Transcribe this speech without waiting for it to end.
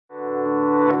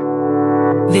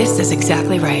This is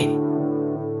exactly right.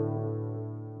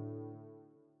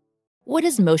 What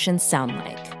does motion sound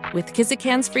like? With Kizik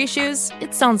hands-free shoes,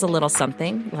 it sounds a little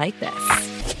something like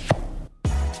this.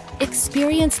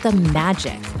 Experience the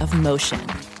magic of motion.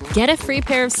 Get a free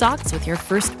pair of socks with your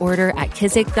first order at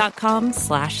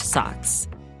kizik.com/socks.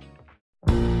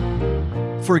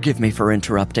 Forgive me for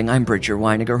interrupting. I'm Bridger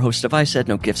Weiniger, host of I Said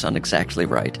No Gifts on Exactly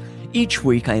Right. Each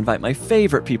week, I invite my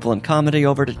favorite people in comedy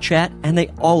over to chat, and they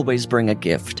always bring a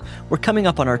gift. We're coming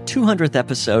up on our 200th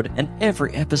episode, and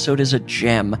every episode is a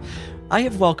gem. I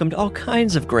have welcomed all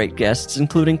kinds of great guests,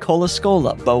 including Cola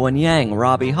Scola, Bowen Yang,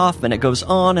 Robbie Hoffman. It goes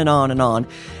on and on and on.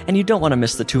 And you don't want to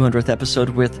miss the 200th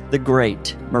episode with the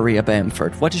great Maria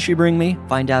Bamford. What does she bring me?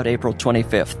 Find out April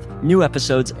 25th. New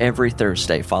episodes every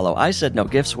Thursday. Follow I Said No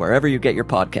Gifts wherever you get your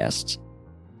podcasts.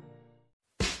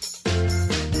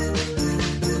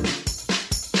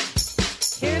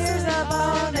 Here's a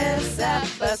bonus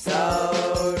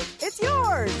episode. It's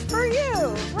yours for you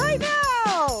right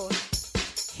now.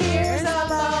 Here's a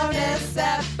bonus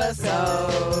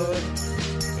episode.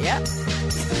 Yep.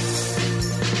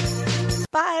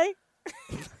 Bye.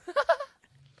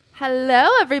 Hello,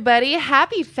 everybody.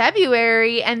 Happy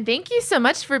February, and thank you so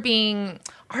much for being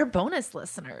our bonus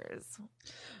listeners.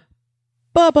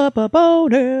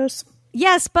 Bonus.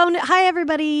 Yes, bonus. Hi,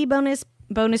 everybody. Bonus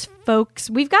folks.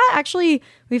 We've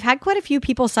had quite a few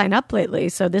people sign up lately,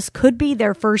 so this could be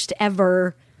their first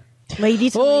ever Lady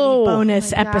to Lady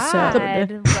bonus episode.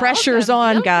 The pressure's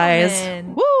on, guys.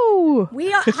 Woo!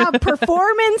 We have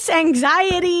performance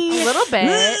anxiety. A little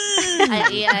bit.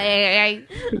 Yeah.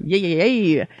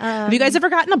 Have you guys ever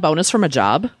gotten a bonus from a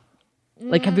job?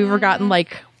 Like, have you ever gotten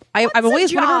I've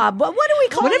always a job. What do we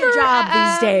call a job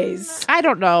these days? I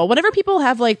don't know. Whenever people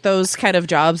have like those kind of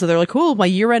jobs, they're like, "Cool, my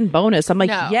year-end bonus." I'm like,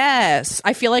 No. "Yes."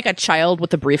 I feel like a child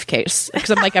with a briefcase because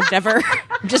I'm like, I've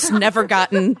just never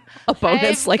gotten a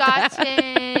bonus I've that.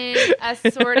 gotten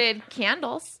assorted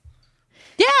candles.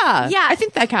 Yeah, I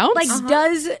think that counts. Like,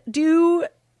 do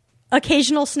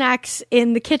occasional snacks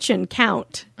in the kitchen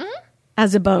count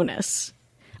as a bonus?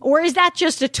 Or is that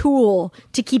just a tool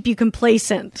to keep you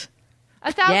complacent?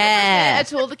 1,000% a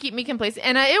tool to keep me complacent.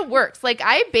 And it works. Like,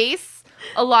 I base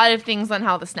a lot of things on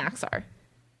how the snacks are.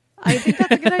 I think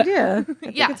that's a good idea. I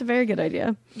think Yeah. it's a very good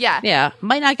idea. Yeah.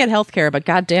 Might not get healthcare, but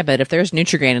god damn it, if there's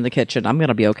Nutri-Grain in the kitchen, I'm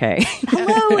gonna be okay.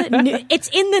 Hello, it's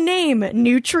in the name,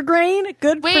 Nutri-Grain.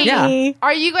 Good Wait, for me.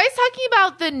 are you guys talking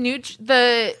about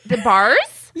the bars?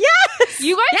 Yes,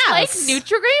 You guys like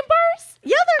Nutri-Grain bars?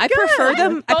 yeah, they're I good. prefer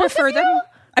them.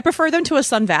 I prefer them to a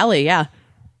Sun Valley. Yeah.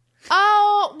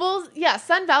 Oh, well, yeah,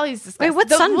 Sun Valley's disgusting. Wait,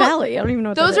 what's Sun Valley? I don't even know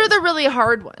what Those that are is. the really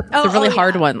hard ones. The really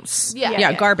hard ones.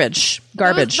 Yeah. Garbage.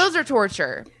 Those are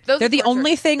torture. Those They're are the torture.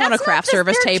 only thing on a That's craft not-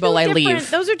 service they're table two I different-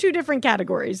 leave. Those are two different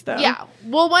categories, though. Yeah.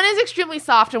 Well, one is extremely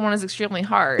soft and one is extremely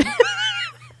hard.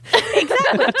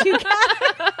 Exactly.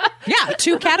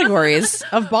 Two categories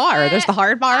of bar. There's the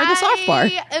hard bar and the soft bar.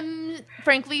 I am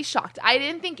frankly shocked. I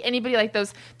didn't think anybody liked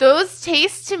those. Those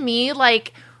taste to me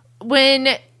like when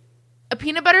a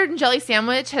peanut butter and jelly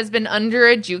sandwich has been under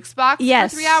a jukes box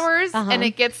Yes. for 3 hours and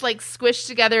it gets like squished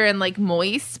together and like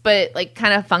moist, but like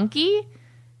kind of funky.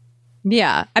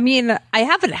 Yeah. I mean, I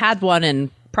haven't had one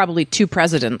in probably 2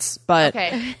 presidents, but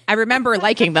Okay. I remember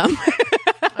liking them.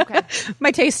 Okay.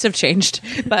 My tastes have changed,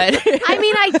 but I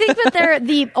mean, I think that they're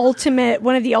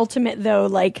one of the ultimate, though,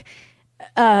 like,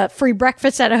 free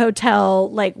breakfast at a hotel.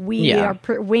 Like, we are,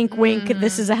 wink, wink,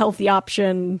 this is a healthy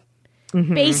option.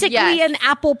 Basically, Yes. an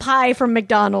apple pie from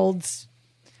McDonald's.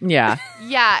 yeah.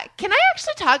 Yeah. Can I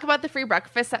actually talk about the free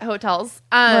breakfast at hotels?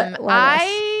 Let us.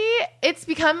 It's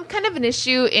become kind of an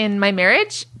issue in my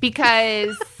marriage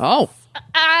because Oh.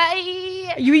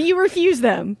 You refuse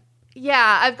them.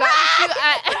 Yeah, I've gotten to.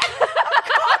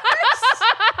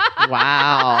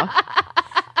 Wow.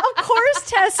 Of course,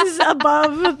 Tess is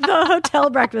above the hotel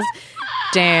breakfast.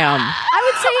 Damn.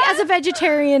 I would say, as a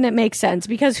vegetarian, it makes sense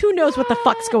because who knows what the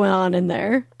fuck's going on in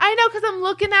there? I know, because I'm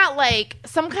looking at like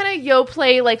some kind of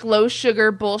Yoplait, like low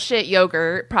sugar bullshit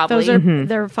yogurt. Probably Those are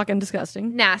they're fucking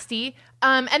disgusting. nasty.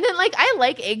 And then like I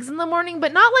like eggs in the morning,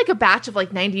 but not like a batch of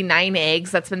like 99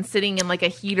 eggs that's been sitting in like a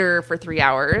heater for 3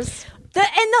 hours. Those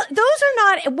are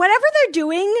not whatever they're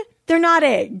doing. They're not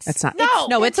eggs. It's not.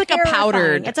 No. It's like a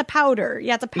powdered. It's a powder.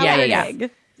 Yeah, it's a powdered Yeah.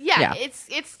 egg. Yeah,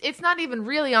 it's not even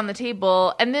really on the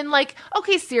table. And then like,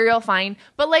 okay, cereal, fine,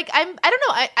 but like I don't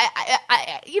know,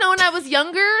 I you know, when I was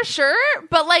younger, sure,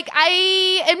 but like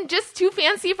I am just too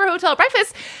fancy for hotel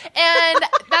breakfast, and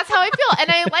that's how I feel. And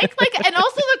I like, and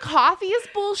also the coffee is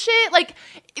bullshit. Like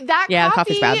that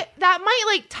coffee's coffee bad. that might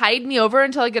like tide me over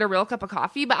until I get a real cup of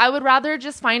coffee, but I would rather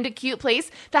just find a cute place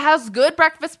that has good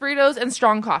breakfast burritos and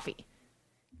strong coffee.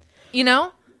 You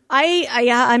know?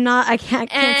 I'm not. I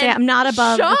can't say I'm not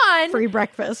above Sean, free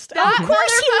breakfast. That Of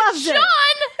course, he loves it.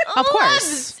 Sean Of course.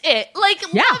 loves it. Like,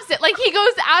 loves it. Like, he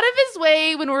goes out of his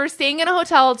way when we're staying in a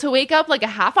hotel to wake up like a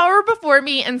half hour before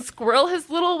me and squirrel his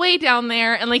little way down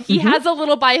there. And like, he has a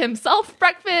little by himself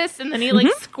breakfast, and then he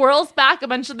like squirrels back a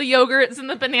bunch of the yogurts and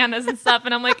the bananas and stuff.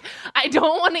 And I'm like, I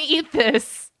don't want to eat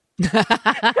this.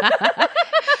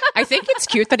 I think it's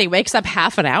cute that he wakes up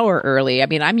half an hour early. I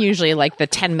mean, I'm usually like the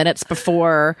 10 minutes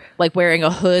before, like wearing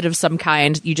a hood of some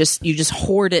kind. You just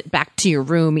hoard it back to your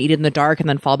room, eat it in the dark, and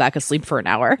then fall back asleep for an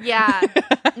hour. Yeah.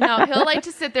 No, he'll like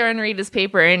to sit there and read his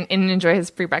paper and enjoy his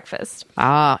free breakfast.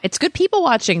 It's good people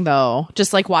watching though.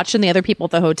 Just like watching the other people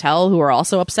at the hotel who are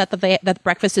also upset that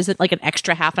breakfast isn't like an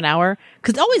extra half an hour,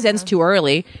 because it always ends too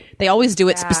early. They always do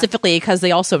it specifically because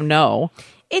they also know.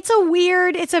 It's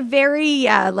a very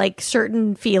like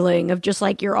certain feeling of just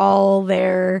like you're all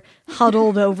there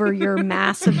huddled over your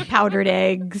massive powdered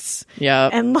eggs. Yeah.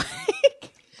 And like,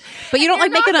 But you don't You're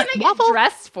like making not a gonna waffle? get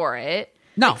dressed for it.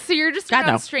 No. Like, so you're just God,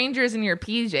 around no. strangers in your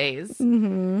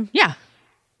PJs. Yeah.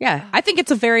 Yeah. I think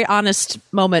it's a very honest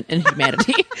moment in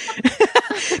humanity.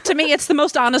 To me, it's the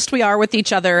most honest we are with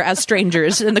each other as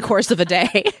strangers in the course of a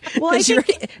day. Well, I 'Cause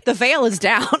think- the veil is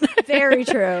down. very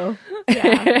true.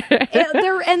 Yeah.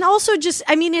 And also just,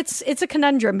 I mean, it's a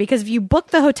conundrum because if you book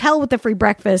the hotel with the free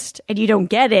breakfast and you don't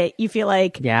get it, you feel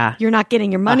like you're not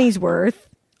getting your money's worth.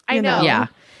 I you know. Yeah.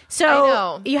 So I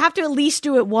know. you have to at least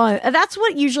do it once. That's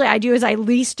what usually I do is I at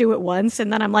least do it once.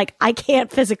 And then I'm like, I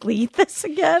can't physically eat this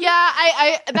again. Yeah,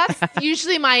 I that's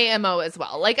usually my MO as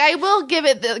well. Like, I will give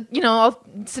it the, you know,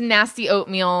 some nasty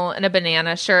oatmeal and a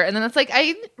banana, sure. And then it's like,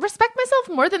 I respect myself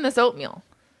more than this oatmeal.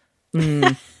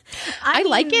 I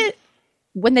like it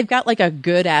when they've got like a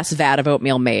good ass vat of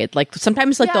oatmeal made. Like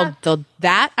sometimes like they'll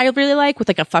that I really like with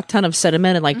like a fuck ton of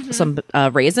cinnamon and like some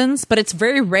raisins, but it's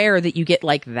very rare that you get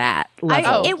like that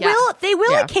level. They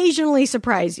will occasionally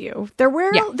surprise you. There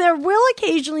will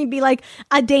occasionally be like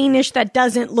a Danish that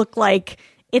doesn't look like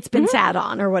it's been sat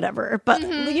on or whatever. But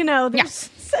you know, there's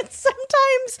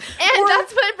sometimes And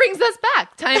that's what brings us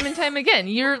back time and time again.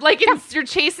 You're like, you're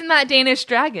chasing that Danish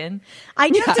dragon. I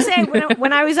do have to say,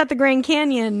 when I was at the Grand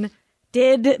Canyon,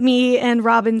 did me and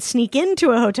Robin sneak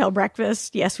into a hotel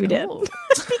breakfast? Yes, we did.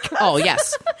 Oh,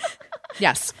 yes.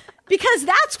 Yes. Because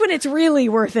that's when it's really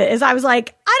worth it. Is I was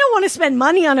like, I don't want to spend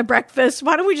money on a breakfast.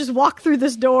 Why don't we just walk through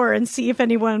this door and see if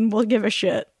anyone will give a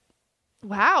shit?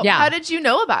 Wow. Yeah. How did you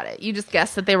know about it? You just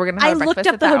guessed that they were going to I have a breakfast looked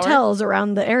up at the that hour? hotels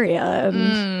around the area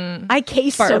and I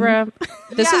cased Barbara, them.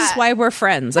 this is why we're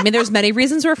friends. I mean, there's many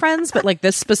reasons we're friends, but like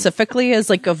this specifically is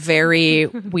like a very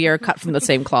we are cut from the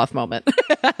same cloth moment.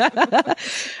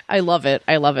 I love it.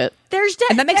 I love it.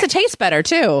 And that makes it taste better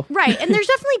too. Right. And there's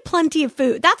definitely plenty of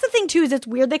food. That's the thing too, is it's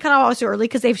weird they cut off so early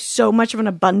because they have so much of an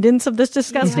abundance of this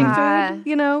disgusting food,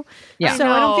 you know? Yeah. So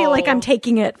I don't feel like I'm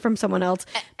taking it from someone else.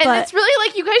 And But it's really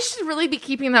like, you guys should really be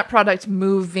keeping that product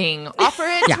moving. Offer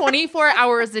it 24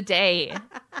 hours a day.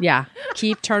 Yeah.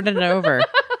 Keep turning it over.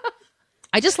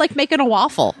 I just like making a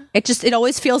waffle. It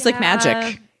always feels like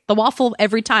magic. The waffle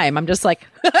every time. I'm just like,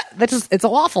 it's a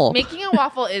waffle. Making a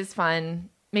waffle is fun.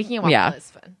 Making a waffle is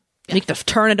fun. You have to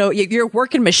turn it over. You're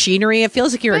working machinery. It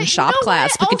feels like you're in But shop you know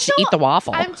class, what? but could you Also, eat the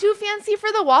waffle? I'm too fancy for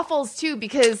the waffles too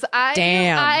because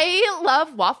I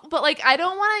love waffle, but like I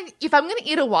don't want to. If I'm gonna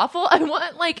eat a waffle, I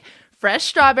want like fresh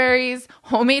strawberries,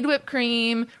 homemade whipped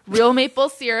cream, real maple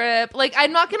syrup. Like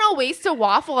I'm not gonna waste a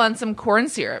waffle on some corn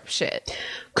syrup shit.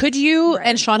 Could you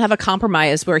and Sean have a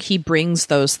compromise where he brings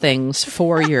those things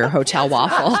for your hotel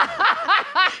waffle?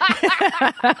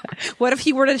 What if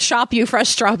he were to shop you fresh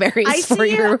strawberries for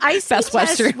your Best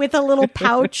Western? with a little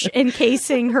pouch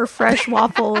encasing her fresh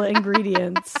waffle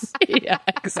ingredients. Yeah,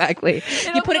 exactly.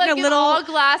 It'll put be it in like a little all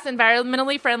glass,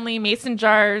 environmentally friendly mason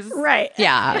jars. Right.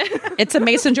 Yeah, it's a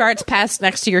mason jar. It's passed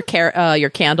next to your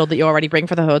candle that you already bring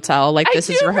for the hotel. Like this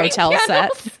is your bring hotel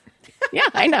candles. set. Yeah,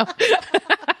 I know.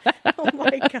 Oh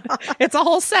my God. It's a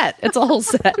whole set. It's a whole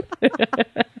set.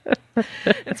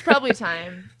 It's probably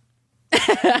time.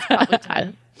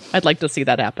 I'd like to see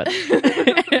that happen.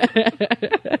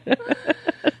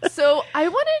 So I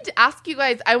wanted to ask you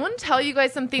guys, I want to tell you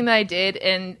guys something that I did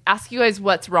and ask you guys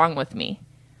what's wrong with me.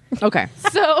 Okay.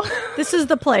 So This is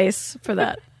the place for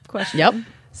that question. Yep.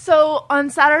 So on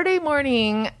Saturday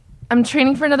morning, I'm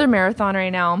training for another marathon right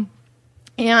now.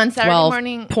 And Saturday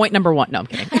morning... point number 1. No, I'm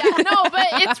kidding. Yeah, no, but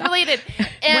it's related.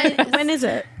 And When is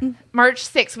it? March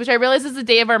 6th, which I realize is the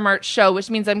day of our March show, which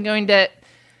means I'm going to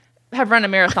have run a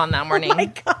marathon that morning. Oh my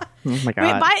God. Oh my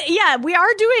God. We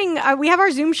are doing, we have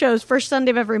our Zoom shows first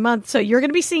Sunday of every month. So you're going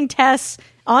to be seeing Tess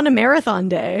on a marathon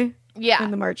day. Yeah.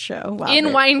 In the March show. Wow,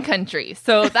 in wine country.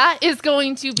 So that is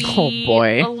going to be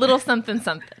a little something.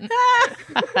 So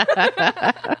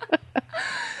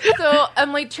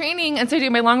I'm like training, and so I do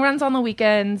my long runs on the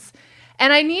weekends.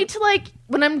 And I need to like,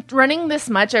 when I'm running this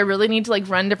much, I really need to like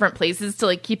run different places to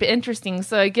like keep it interesting.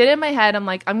 So I get in my head, I'm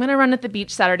like, I'm going to run at the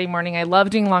beach Saturday morning. I love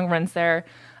doing long runs there.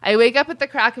 I wake up at the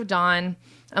crack of dawn.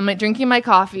 I'm like drinking my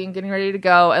coffee and getting ready to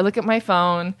go. I look at my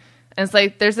phone. And it's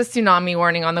like, there's a tsunami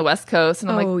warning on the West Coast.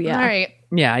 And I'm all right.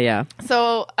 Yeah.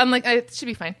 So I'm like, it should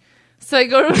be fine. So I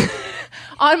go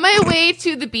on my way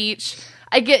to the beach.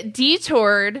 I get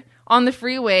detoured on the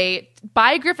freeway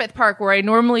by Griffith Park, where I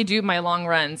normally do my long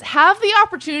runs. Have the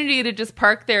opportunity to just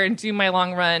park there and do my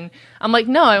long run. I'm like,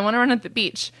 no, I want to run at the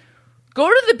beach. Go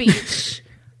to the beach.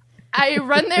 I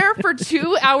run there for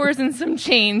 2 hours and some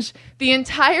change. The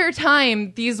entire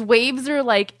time, these waves are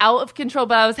like out of control,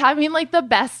 but I was having like the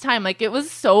best time. Like it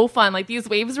was so fun. Like these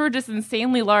waves were just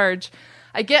insanely large.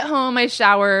 I get home, I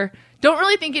shower, don't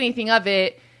really think anything of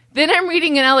it. Then I'm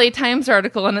reading an LA Times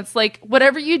article, and it's like,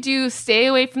 whatever you do, stay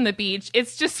away from the beach.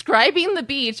 It's describing the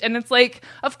beach, and it's like,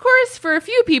 of course, for a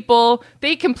few people,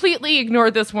 they completely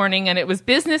ignored this warning, and it was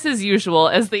business as usual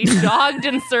as they jogged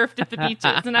and surfed at the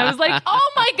beaches. And I was like,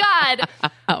 oh my God.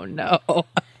 Oh no.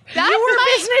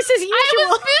 Business as usual. I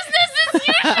was business as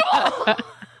usual.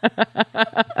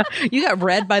 You got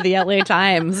read by the LA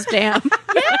Times. Damn.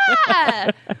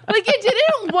 Yeah. Like it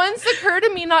didn't once occur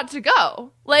to me not to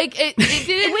go. Like it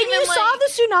didn't. When you saw the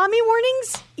tsunami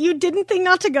warnings, you didn't think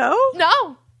not to go?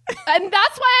 No. And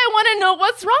that's why I want to know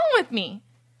what's wrong with me.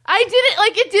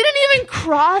 It didn't even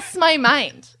cross my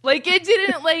mind. Like it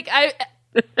didn't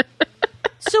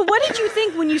So what did you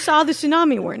think when you saw the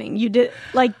tsunami warning? You did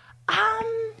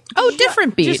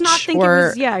different beach. Just not think it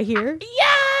was here. Yeah,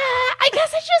 I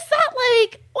guess I just thought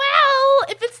well,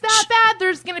 if it's that bad,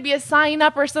 there's going to be a sign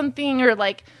up or something, or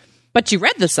like. But you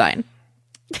read the sign,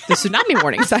 the tsunami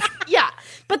warning sign. Yeah,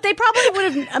 but they probably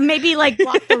would have maybe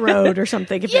blocked the road or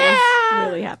something if it was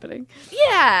really happening.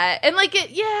 Yeah, and I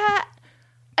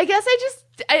guess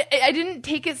I didn't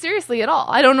take it seriously at all.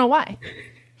 I don't know why.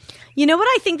 You know what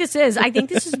I think this is? I think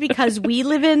this is because we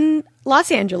live in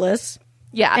Los Angeles.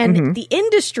 Yeah. And the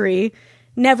industry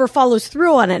never follows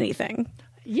through on anything.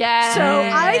 Yeah. So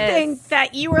I think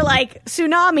that you were like,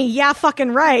 tsunami, yeah,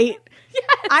 fucking right.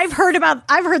 Yes. I've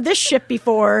heard this shit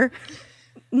before.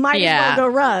 Might as well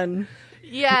go run.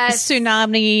 Yes.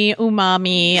 Tsunami,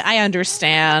 umami, I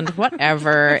understand.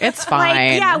 Whatever. It's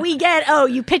fine. We get,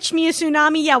 you pitched me a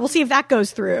tsunami. Yeah, we'll see if that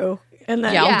goes through. And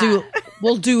then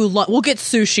we'll get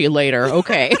sushi later.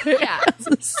 Okay. Yeah.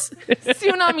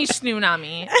 Tsunami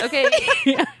schnoonami. Okay.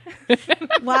 Yeah.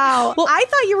 Wow. Well, I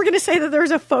thought you were going to say that there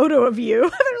was a photo of you.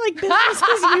 They're like business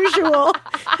as usual.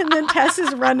 And then Tess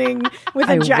is running with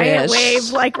a giant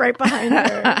wave right behind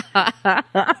her.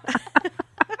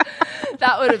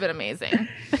 That would have been amazing.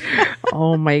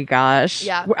 Oh my gosh.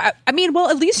 Yeah. I mean, well,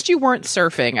 at least you weren't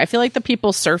surfing. I feel like the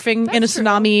people surfing in a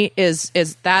tsunami is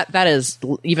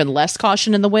even less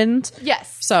caution in the wind.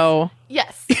 Yes. So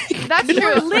yes, that's true.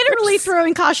 You're literally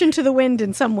throwing caution to the wind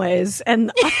in some ways,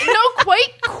 and no,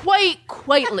 quite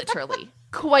literally.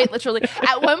 Quite literally.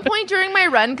 At one point during my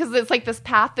run, because it's like this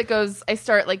path that goes, I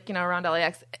start around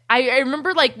LAX. I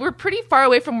remember we're pretty far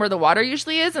away from where the water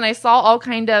usually is, and I saw all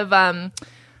kind of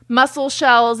mussel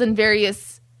shells and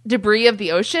various debris of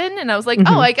the ocean, and I was like,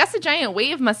 oh, I guess a giant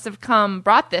wave must have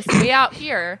brought this way out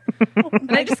here.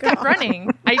 And I just kept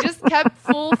running. I just kept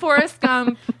full Forrest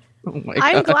Gump. Oh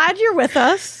I'm glad you're with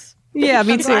us. Yeah,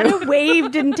 me too. I'm glad a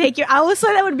wave didn't take you. I always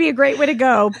thought that would be a great way to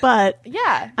go, but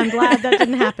yeah, I'm glad that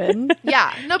didn't happen.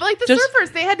 Yeah, no, but the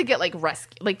surfers, they had to get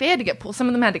rescued. They had to get pulled. Some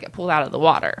of them had to get pulled out of the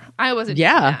water. I wasn't doing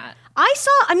that.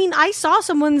 I saw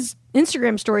someone's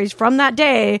Instagram stories from that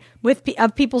day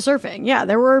of people surfing. Yeah,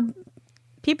 there were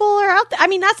people are out there. I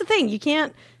mean, that's the thing. You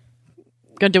can't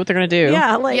gonna do what they're gonna do.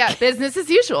 Yeah, business as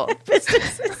usual.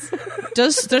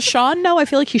 Does Sean know? I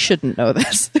feel like he shouldn't know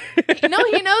this. No,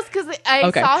 he knows because I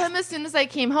saw him as soon as I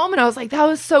came home, and I was like, that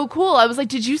was so cool. I was like,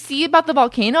 did you see about the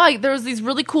volcano? There was these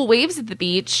really cool waves at the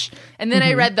beach, and then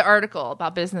I read the article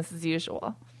about business as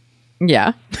usual.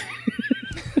 Yeah.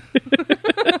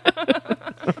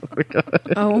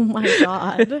 Oh my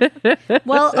God.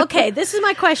 Well, okay, this is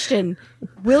my question.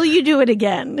 Will you do it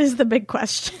again is the big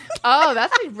question. Oh,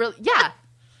 that's really, yeah.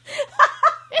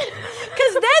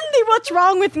 Because then what's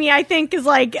wrong with me, I think, is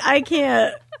like, I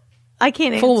can't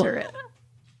answer it.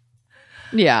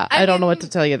 Yeah, I don't know mean, what to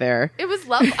tell you there. It was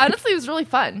lovely. Honestly, it was really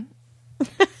fun.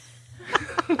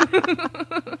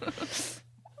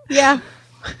 Yeah.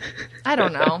 I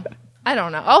don't know.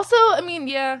 Also, I mean,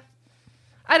 yeah.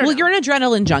 I don't know. Well, you're an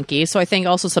adrenaline junkie, so I think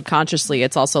also subconsciously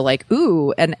it's also like,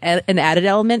 ooh, an added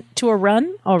element to a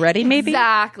run already, maybe?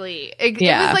 Exactly. It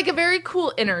was like a very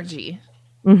cool energy.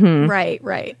 Mm-hmm.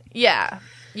 Right. Yeah.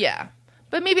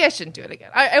 But maybe I shouldn't do it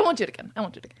again. I won't do it again.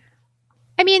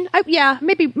 I mean,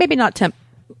 maybe not tempt.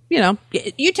 You know,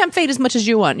 you tempt fate as much as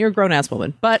you want. You're a grown-ass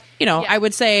woman. But, you know, Yeah. I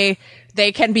would say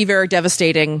they can be very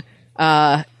devastating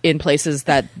in places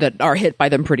that are hit by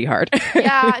them pretty hard.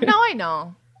 Yeah. No, I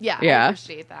know. Yeah. Yeah. I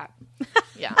appreciate that.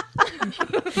 Yeah.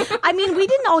 I mean, we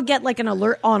didn't all get like an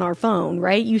alert on our phone,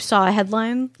 right? You saw a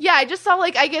headline. Yeah, I just saw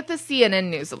I get the CNN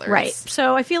news alerts. Right.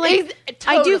 So I feel like,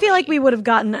 I do Totally. feel like we would have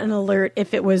gotten an alert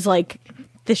if it was like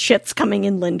the shit's coming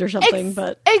inland or something,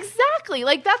 but. Exactly.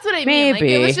 Like, that's what I mean. Like,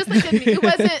 it was just like, it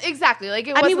wasn't exactly like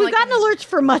it I wasn't mean, we've like gotten alerts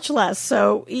for much less,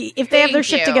 so if they have their Thank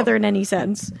shit you. together in any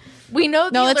sense. We know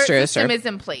the No, that's alert true, system sure. is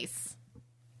in place.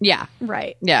 Yeah.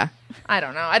 Right. Yeah. I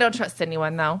don't know. I don't trust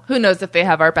anyone, though. Who knows if they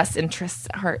have our best interests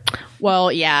at heart?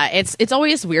 Well, yeah, it's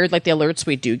always weird, like the alerts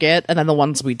we do get, and then the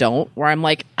ones we don't. Where I'm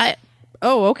like,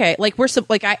 okay, like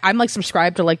I'm like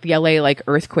subscribed to like the LA like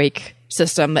earthquake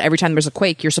system. That every time there's a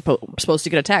quake, you're supposed to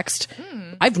get a text.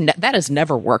 That has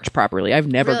never worked properly. I've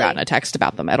never Really? gotten a text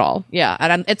about them at all. Yeah,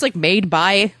 and it's like made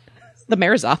by the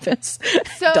mayor's office.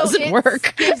 So Doesn't it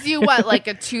work. gives you what, like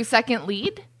a 2-second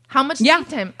lead? How much Yeah. lead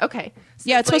time? Okay. So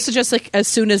Yeah, it's supposed to just like as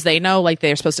soon as they know, like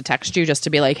they're supposed to text you just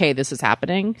to be like, "Hey, this is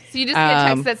happening." So you just get a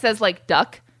text that says like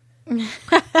duck.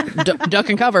 Duck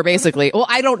and cover, basically. Well,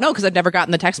 I don't know because I've never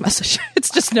gotten the text message.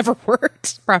 It's just never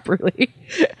worked properly.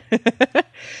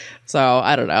 So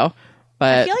I don't know,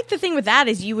 but I feel like the thing with that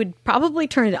is you would probably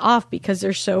turn it off because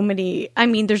there's so many. I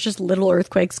mean, there's just little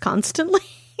earthquakes constantly.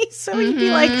 So you'd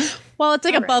be like, well, it's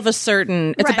like above a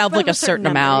certain. It's Right, above like a certain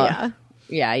number, amount.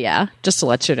 Yeah. Just to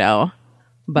let you know.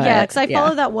 But yeah, because I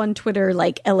follow that one Twitter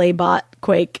like LA bot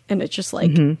quake, and it's just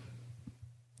like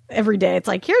every day it's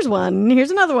like here's one,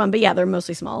 here's another one, but yeah, they're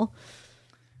mostly small.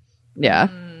 Yeah.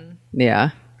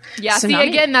 Yeah. Yeah. See, Tsunami?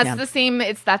 again, that's Yeah. the same.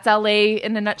 That's LA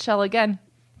in a nutshell again.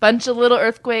 Bunch of little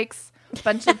earthquakes.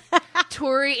 Bunch of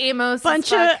Tori Amos.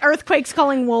 Bunch of earthquakes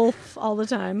calling wolf all the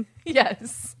time.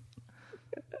 Yes.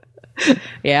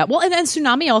 Yeah. Well, and then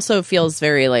tsunami also feels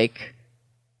very like,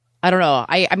 I don't know.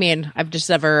 I mean, I've just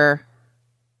never,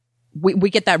 we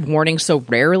get that warning so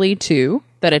rarely too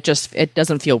that it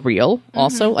doesn't feel real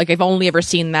also. Like I've only ever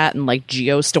seen that in like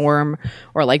Geostorm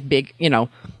or like big,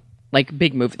 like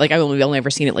big movie. Like I've only ever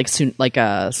seen it like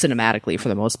cinematically for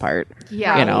the most part.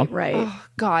 Yeah. You know? Right. Oh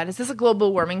God, is this a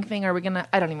global warming thing? Are we gonna?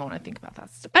 I don't even want to think about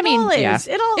that stuff. I mean, all is. yeah.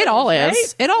 It all is,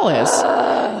 right? It all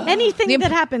is. Anything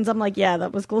that happens, I'm like, yeah,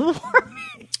 that was global warming.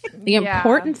 The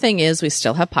important thing is we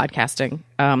still have podcasting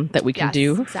that we can Yes,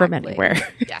 do from exactly. anywhere.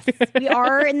 Yes. We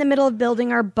are in the middle of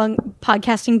building our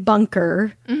podcasting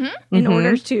bunker in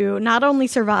order to not only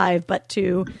survive, but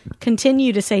to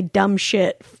continue to say dumb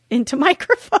shit into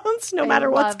microphones no matter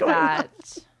what's going on.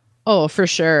 Oh, for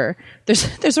sure.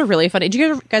 There's a really funny. Do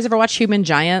you guys ever watch Human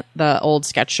Giant, the old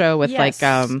sketch show with Yes.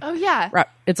 Oh yeah.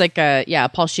 it's like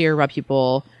Paul Scheer, Rob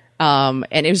Hupel, and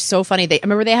it was so funny. I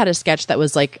remember they had a sketch that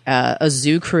was like a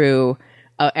zoo crew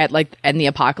at like in the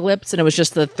apocalypse, and it was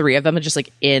just the three of them, just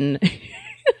like in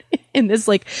this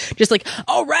like just like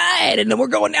all right, and then we're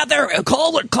going out there.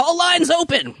 Call lines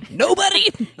open. Nobody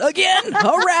again.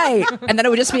 All right, and then it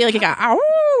would just be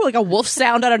like a wolf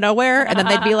sound out of nowhere, and then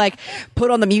they'd be like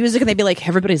put on the music, and they'd be like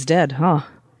everybody's dead, huh?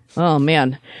 Oh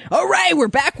man! All right, we're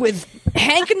back with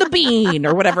Hank and the Bean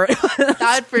or whatever.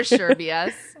 That would for sure be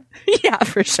us. Yeah,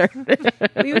 for sure.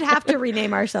 We would have to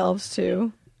rename ourselves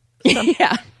too.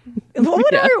 Yeah.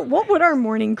 What would our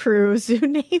morning crew zoo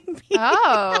name be?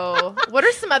 Oh, what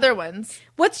are some other ones?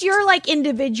 What's your like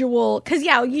individual? Because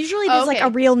usually there's like Okay. a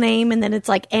real name, and then it's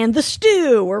like and the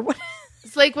stew or what?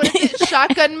 It's like what is it?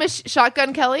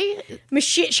 Shotgun Kelly.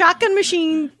 Shotgun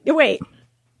machine. Wait,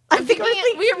 I think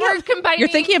We're combining. You're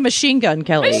thinking of Machine Gun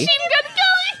Kelly Machine Gun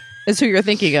Kelly. is who you're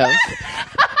thinking of.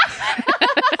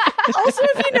 Also,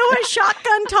 if you know what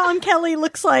Shotgun Tom Kelly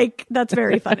looks like, that's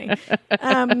very funny.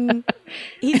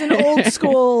 He's an old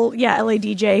school, LA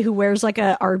DJ who wears like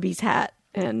a Arby's hat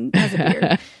and has a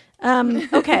beard.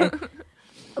 Okay,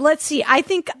 let's see. I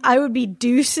think I would be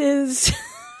Deuces.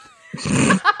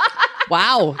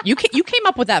 Wow, you came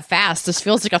up with that fast. This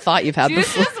feels like a thought you've had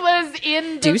before. Deuces was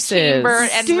in the Deuces. chamber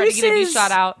and ready to be Deuces.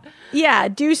 shot out. Yeah,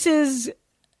 Deuces.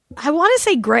 I want to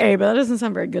say gray, but that doesn't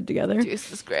sound very good together.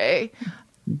 Deuce is gray.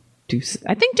 Deuce.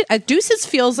 I think Deuces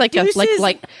feels like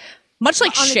like much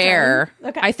like on its Cher. own.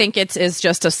 Okay. I think it's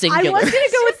just a singular. I was going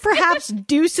to go with perhaps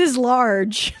deuces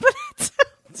large, but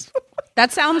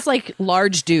that sounds like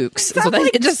large dukes. So sounds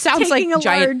like it just sounds like taking a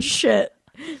giant. large shit.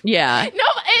 Yeah. No,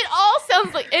 it all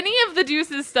sounds like any of the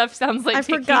Deuces stuff sounds like. I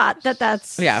forgot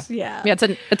that's Yeah. yeah.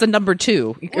 It's a number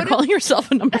 2. You're calling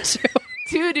yourself a number 2.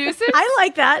 2 Deuces. I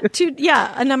like that.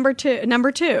 A number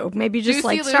two. Maybe just Juicy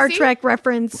like Star Lucy? Trek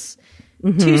reference.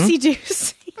 Juicy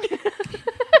Deucey.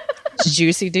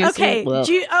 Juicy Deucey. Okay. Well.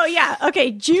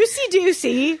 Okay. Juicy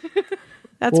Deucey.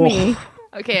 That's me.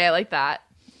 Okay, I like that.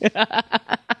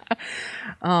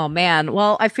 Oh man.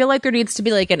 Well, I feel like there needs to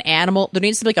be like an animal. There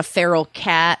needs to be like a feral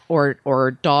cat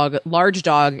or dog. Large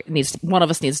dog one of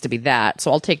us needs to be that.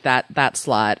 So I'll take that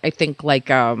slot. I think like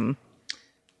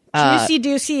Juicy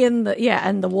Deucey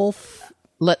and the wolf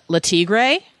Le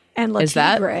Tigre. and Is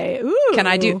that- Tigre. Ooh. Can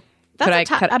I do? That's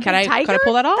Could I tiger? could I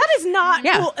pull that off? That is not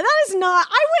Yeah. cool. That is not.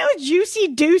 I went with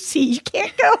Juicy Deucey. You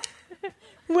can't go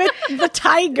with the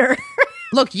tiger.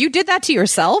 Look, you did that to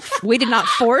yourself. We did not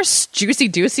force Juicy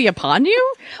Deucey upon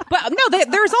you. But no,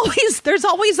 there's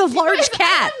always a large I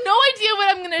cat. have no idea what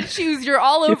I'm going to choose. You're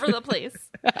all over the place.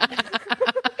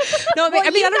 No, Well, I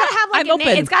mean, you I don't gotta know. have like I'm a name.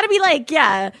 open. It's got to be like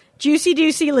Juicy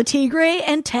Deucey, Le Tigre,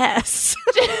 and Tess.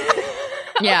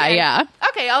 Yeah.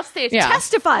 Okay, I'll stay. Yeah.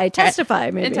 testify,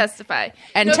 maybe. And testify.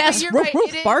 And but Tess, you're Roof,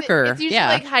 It is- Barker. It's usually Yeah.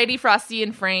 like Heidi, Frosty,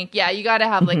 and Frank. Yeah, you got to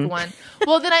have like one.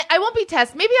 Well, then I won't be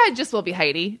Tess. Maybe I just will be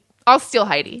Heidi. I'll steal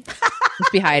Heidi. Let's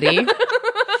be Heidi.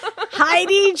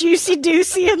 Heidi, Juicy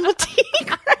Deucey, and Le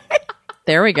Tigre.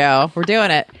 There we go. We're doing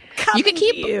it. You could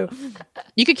keep you.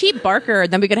 you could keep Barker,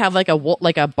 and then we could have like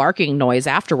a barking noise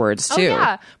afterwards too. Oh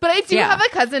yeah, but I do Yeah. have a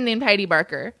cousin named Heidi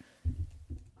Barker.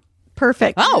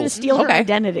 Perfect. Oh, I'm gonna steal her okay.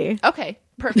 identity. Okay,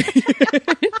 perfect.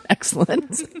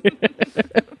 Excellent.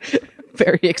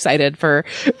 Very excited for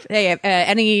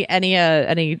any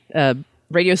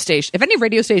radio station. If any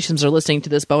radio stations are listening to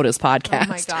this bonus podcast, Oh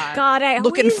my god. God, I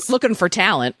always, looking for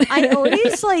talent. I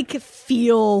always like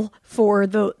feel for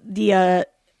the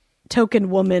token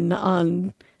woman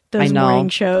on those I know. morning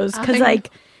shows because like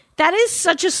that is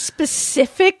such a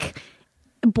specific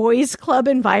boys club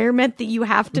environment that you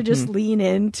have to just lean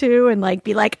into and like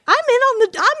be like,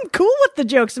 I'm cool with the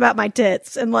jokes about my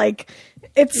tits and like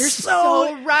it's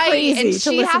so right. crazy And to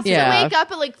she listen has to. to Yeah. wake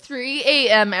up at like 3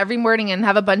 a.m. every morning and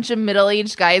have a bunch of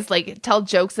middle-aged guys like tell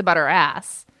jokes about her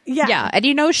ass. Yeah,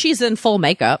 and she's in full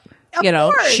makeup. Of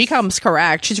course. She comes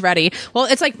correct. She's ready. Well,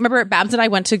 it's like, remember, Babs and I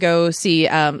went to go see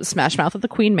Smash Mouth at the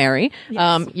Queen Mary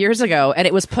years ago, and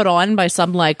it was put on by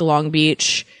some like Long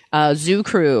Beach zoo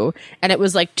crew, and it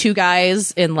was like 2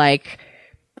 guys in like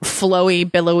flowy,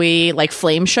 billowy, like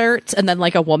flame shirts, and then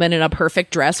like a woman in a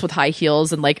perfect dress with high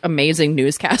heels and like amazing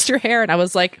newscaster hair, and I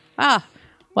was like,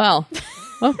 well,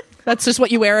 that's just what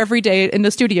you wear every day in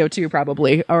the studio too,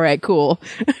 probably. All right, cool.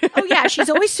 Oh yeah, she's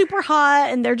always super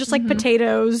hot and they're just like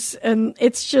potatoes and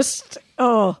it's just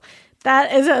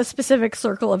that is a specific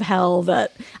circle of hell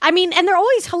that I mean, and they're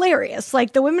always hilarious.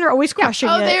 Like the women are always crushing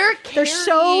Oh, it. They're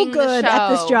so carrying the good at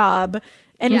this show. job.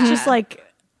 And it's Yeah. just like,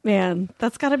 man,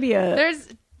 that's gotta be Do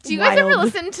you guys ever wild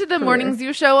listen to the career. Morning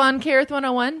Zoo show on KRF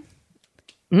 101?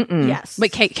 yes.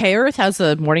 Wait, K Earth has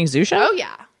a morning zoo show? Oh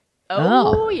yeah.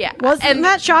 Oh yeah. Wasn't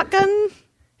that Shotgun?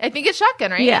 I think it's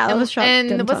Shotgun, right? Yeah, it and, was Shotgun,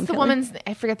 And what's Tom the Kelly. woman's?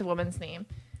 I forget the woman's name.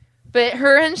 But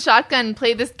her and Shotgun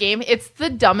play this game. It's the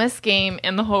dumbest game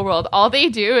in the whole world. All they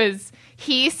do is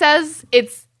he says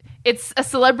it's a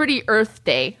celebrity Earth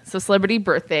Day, so celebrity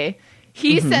birthday.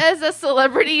 He says a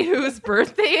celebrity whose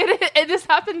birthday it is. And this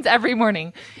happens every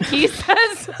morning. He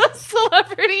says a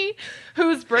celebrity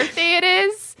whose birthday it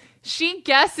is. She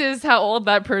guesses how old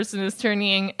that person is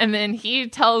turning, and then he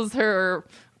tells her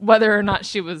whether or not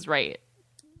she was right.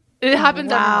 It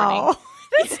happens every morning. Wow.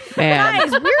 Man.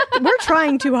 Guys, we're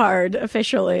trying too hard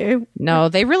officially. No,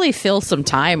 they really fill some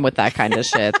time with that kind of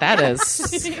shit. That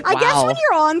is, I guess wow. when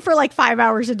you're on for like 5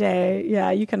 hours a day,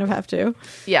 yeah, you kind of have to.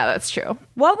 Yeah, that's true.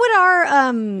 What would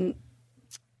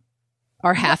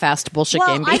Our half-assed bullshit well,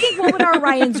 game be? I think what would our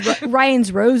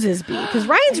Ryan's Roses be? Because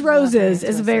Ryan's Roses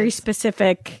is a very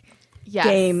specific Yes.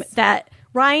 game that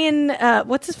Ryan,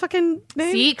 what's his fucking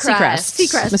name? Seacrest.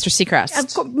 Mr. Seacrest.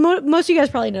 Of course, most of you guys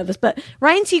probably know this, but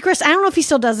Ryan Seacrest, I don't know if he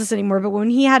still does this anymore, but when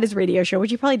he had his radio show,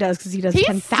 which he probably does because he does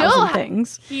 10,000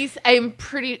 things. I'm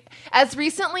pretty, as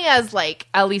recently as like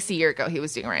at least a year ago, he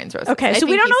was doing Ryan's Roses. Okay, so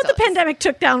we don't know if the pandemic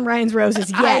took down Ryan's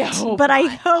Roses yet, but I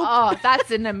hope. Oh,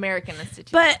 that's an American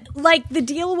institution. But like the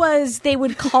deal was they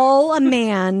would call a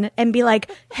man and be like,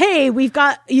 hey,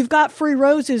 you've got free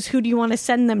roses. Who do you want to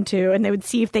send them to? And they would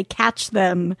see if they catch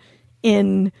them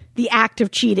in the act of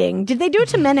cheating. Did they do it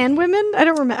to men and women? I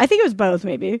don't remember. I think it was both,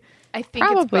 maybe. I think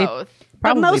Probably. it's both.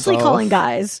 But mostly both. calling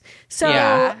guys. So,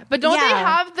 Yeah. But don't they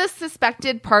yeah. have the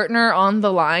suspected partner on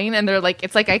the line? And they're like,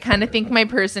 it's like, I kind of think my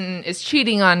person is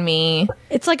cheating on me.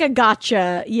 It's like a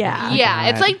gotcha. Yeah. Yeah,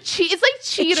 it's like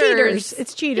cheaters.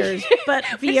 It's cheaters, but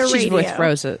via She's radio. with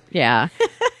Rosa. Yeah.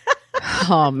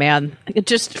 Oh man,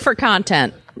 just for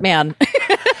content, man.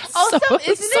 Also,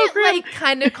 isn't so it grim. like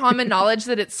kind of common knowledge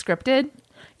that it's scripted?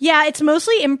 Yeah, it's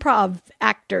mostly improv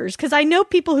actors because I know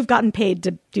people who've gotten paid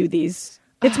to do these.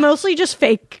 It's mostly just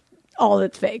fake. All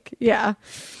that's fake. Yeah.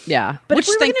 Yeah. But Which if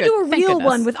we were thank going to do a good- thank real goodness.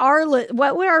 one with our,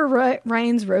 what would our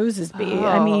Ryan's Roses be?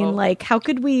 I mean, like, how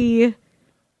could we?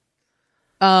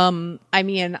 I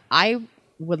mean, I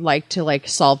would like to like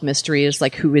solve mysteries,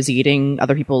 like who is eating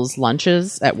other people's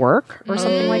lunches at work or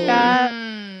something like that.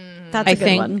 That's a I good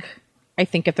think. one. I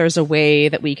think if there's a way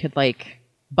that we could like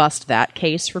bust that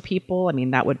case for people, I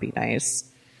mean, that would be nice.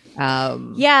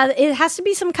 Yeah, it has to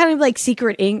be some kind of like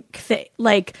secret ink thing,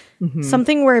 like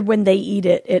something where when they eat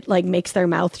it, it like makes their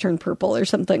mouth turn purple or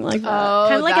something like that. Oh,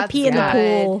 Kind of like a that's pee in the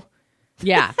good. pool.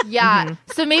 Yeah. Yeah.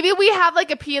 So maybe we have like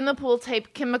a pee in the pool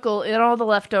type chemical in all the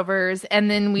leftovers,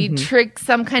 and then we trick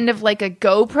some kind of like a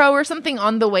GoPro or something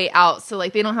on the way out, so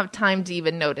like they don't have time to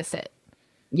even notice it.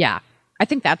 Yeah. I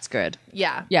think that's good.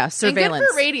 Yeah. Yeah. And Surveillance.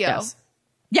 good for radio. Yes.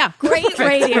 Yeah. Great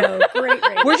radio. Great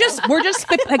radio. We're just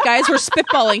guys. We're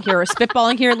spitballing here. We're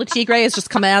spitballing here. Tigre is just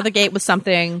coming out of the gate with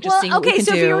something. Just seeing what we can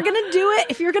so do. if you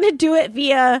were gonna do it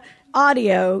via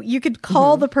audio, you could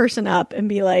call the person up and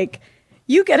be like,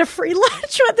 "You get a free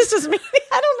lunch." What this is me.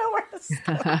 I don't know where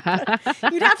to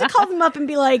start. You'd have to call them up and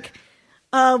be like,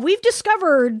 "We've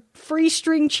discovered free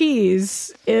string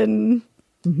cheese in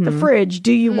the fridge.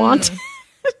 Do you want?"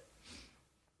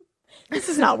 This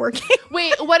is not working.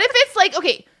 Wait, what if it's like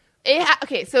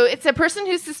okay, so it's a person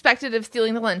who's suspected of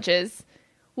stealing the lunches.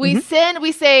 We say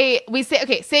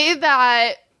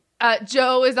that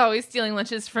Joe is always stealing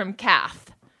lunches from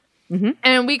Kath.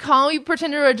 And we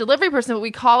pretend we're a delivery person, but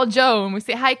we call Joe and we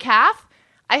say, "Hi, Kath,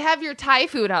 I have your Thai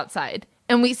food outside."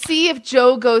 And we see if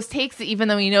Joe takes it, even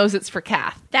though he knows it's for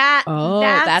Kath.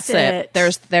 That's it.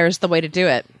 There's the way to do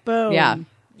it. Boom. Yeah.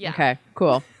 Yeah. Okay.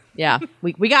 Cool. Yeah.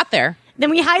 We got there. Then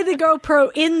we hide the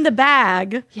GoPro in the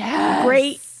bag. Yes.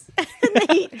 Great. then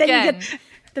you get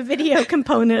the video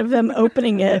component of them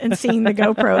opening it and seeing the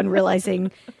GoPro and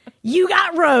realizing you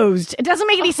got rosed. It doesn't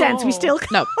make any sense. We still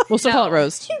No, we'll still call it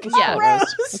roast. Yeah.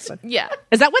 roast. Yeah.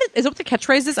 Is that what the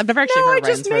catchphase is? I've never actually No, I heard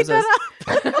just made Ryan's that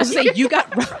Roses. up. I was saying you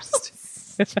got roast.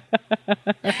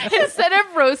 Instead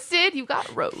of roasted, you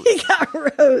got roast. You got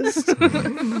roast.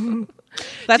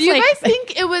 That's Do you like guys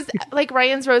think it was like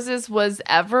Ryan's Roses was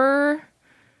ever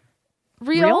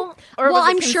real? Or Well, was it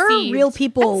I'm sure conceived? real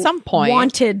people At some point.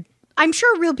 wanted. I'm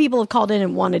sure real people have called in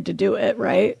and wanted to do it,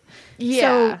 right?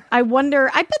 Yeah. So I wonder.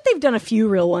 I bet they've done a few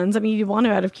real ones. I mean, you want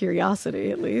to out of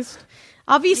curiosity, at least.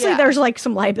 Obviously, Yeah. there's like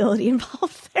some liability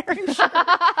involved there. I'm sure.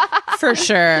 for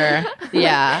sure.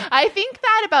 Yeah. I think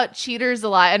that about cheaters a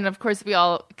lot, and of course, we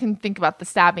all can think about the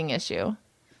stabbing issue,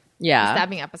 Yeah.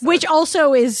 stabbing episode, Which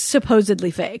also is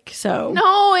supposedly fake. So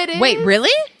no, it is. Wait, really?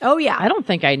 oh yeah, I don't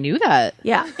think I knew that.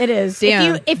 yeah, it is.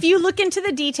 Damn. If you look into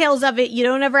the details of it, you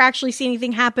don't ever actually see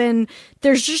anything happen.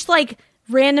 There's just like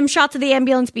random shots of the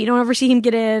ambulance, but you don't ever see him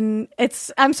get in.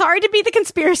 I'm sorry to be the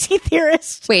conspiracy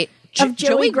theorist. Wait, Of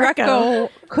Joey Greco.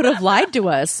 could have lied to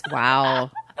us.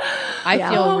 Wow. I Yeah.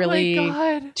 feel Oh my really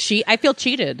God. I feel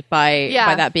cheated by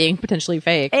that being potentially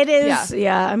fake. It is.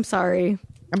 Yeah, I'm sorry.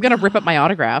 I'm gonna rip up my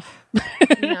autograph.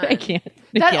 I can't.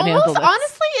 I That can't handle almost, this.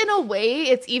 honestly, in a way,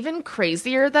 it's even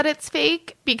crazier that it's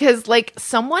fake because, like,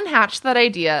 someone hatched that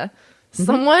idea,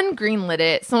 someone greenlit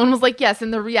it, someone was like, "Yes,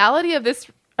 in the reality of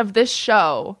this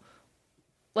show,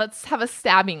 let's have a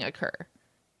stabbing occur."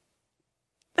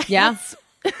 Yeah.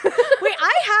 Wait,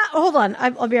 hold on.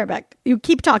 I'll be right back. You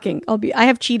keep talking. I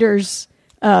have cheaters.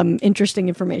 Interesting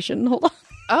information. Hold on.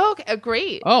 Oh, okay,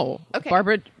 great. Oh, Okay.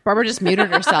 Barbara just muted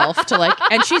herself to like,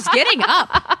 and she's getting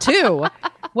up too.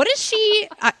 What is she?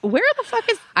 Where the fuck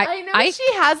is? I know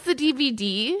she has the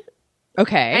DVD.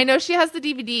 Okay. I know she has the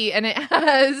DVD, and it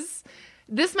has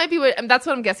this might be that's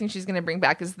what I'm guessing she's going to bring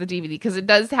back is the DVD because it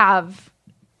does have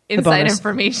inside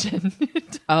information.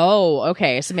 Oh,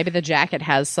 okay. So maybe the jacket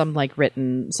has some like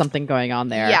written something going on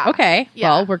there. Yeah. Okay. Yeah.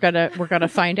 Well, we're gonna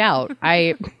find out.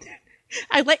 I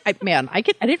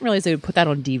didn't realize they would put that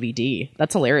on DVD.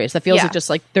 That's hilarious. That feels like just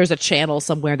like there's a channel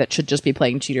somewhere that should just be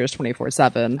playing Cheaters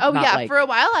 24/7. Oh yeah. For a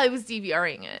while, I was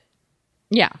DVRing it.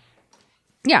 Yeah.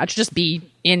 Yeah, it should just be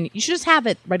in. You should just have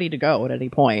it ready to go at any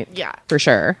point. Yeah, for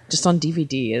sure. Just on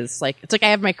DVD is like it's like I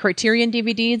have my Criterion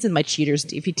DVDs and my Cheaters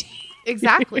DVD.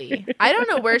 Exactly. I don't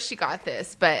know where she got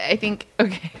this, but I think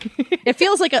it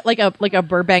feels like a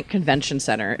Burbank Convention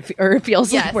Center, or it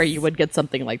feels like where you would get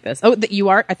something like this. Oh, you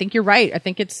are. I think you're right. I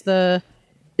think it's the.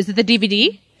 Is it the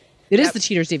DVD? It is the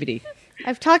Cheaters DVD.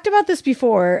 I've talked about this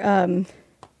before.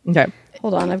 Okay.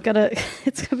 Hold on, I've got to.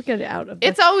 It's gonna get out of.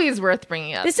 It's always worth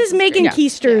bringing up. This is Megan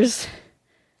Keister's. Yeah.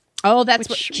 Oh, that's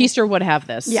what Keister would have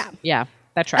this. Yeah,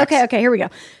 that tracks. Okay, here we go.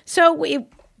 So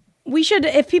we should,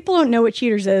 if people don't know what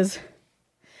Cheaters is,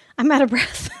 I'm out of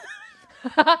breath.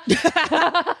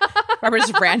 Barbara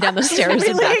just ran down the stairs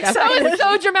and back up. That was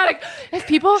so dramatic. If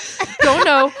people don't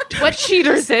know what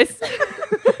Cheaters is.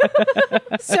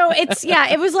 So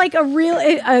it was like a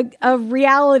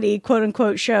reality quote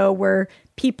unquote show where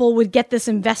people would get this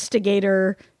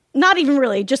investigator, not even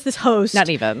really, just this host, not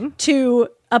even to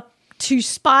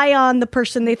spy on the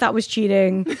person they thought was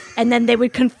cheating, and then they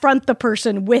would confront the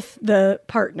person with the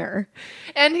partner.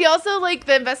 And he also, like,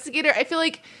 the investigator, I feel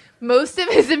like most of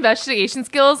his investigation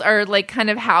skills are, like, kind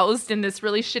of housed in this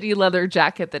really shitty leather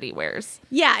jacket that he wears.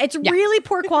 Yeah, it's really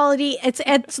poor quality.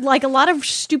 It's like a lot of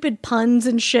stupid puns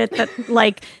and shit that,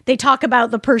 like, they talk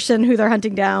about the person who they're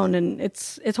hunting down, and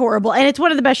it's horrible. And it's one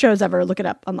of the best shows ever. Look it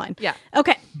up online. Yeah.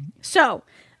 Okay, so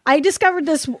I discovered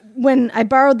this when I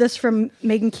borrowed this from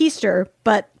Megan Keister,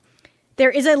 but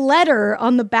there is a letter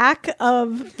on the back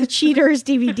of the Cheaters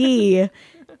DVD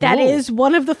that is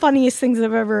one of the funniest things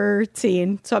I've ever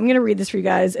seen. So I'm going to read this for you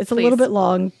guys. It's a little bit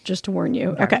long, just to warn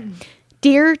you. Okay.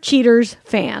 Dear Cheaters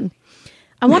fan,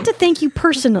 I want to thank you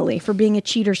personally for being a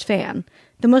Cheaters fan.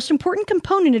 The most important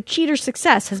component of Cheaters'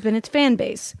 success has been its fan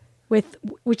base,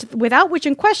 without which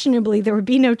unquestionably there would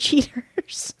be no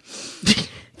Cheaters.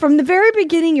 From the very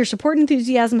beginning, your support and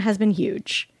enthusiasm has been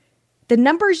huge. The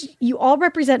numbers you all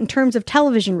represent in terms of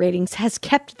television ratings has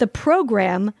kept the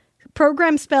program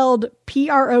spelled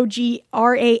PROGRAMME,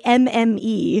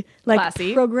 like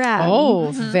classy. Program. Oh,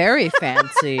 very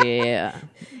fancy.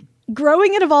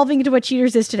 Growing and evolving into what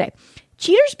Cheaters is today.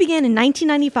 Cheaters began in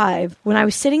 1995 when I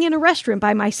was sitting in a restaurant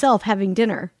by myself having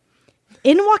dinner.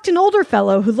 In walked an older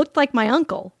fellow who looked like my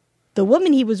uncle. The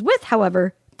woman he was with,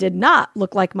 however, did not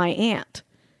look like my aunt.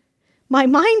 My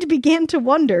mind began to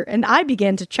wonder, and I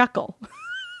began to chuckle.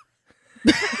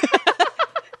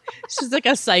 She's like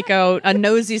a psycho, a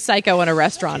nosy psycho in a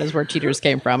restaurant is where Cheaters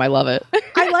came from. I love it.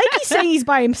 I like he's saying he's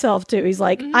by himself, too. He's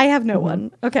like, I have no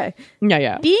one. Okay.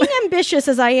 Yeah. Being ambitious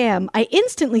as I am, I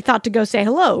instantly thought to go say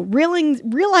hello,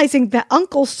 realizing that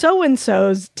Uncle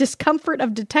So-and-so's discomfort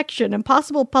of detection and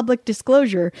possible public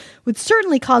disclosure would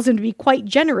certainly cause him to be quite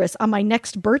generous on my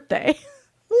next birthday.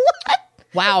 What?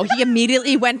 Wow, he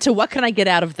immediately went to what can I get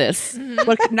out of this?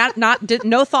 What,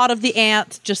 no thought of the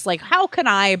aunt, just like how can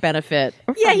I benefit?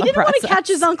 Yeah, he didn't want to catch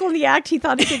his uncle in the act. He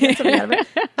thought he could get something out of it.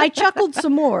 I chuckled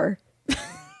some more.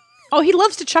 Oh, he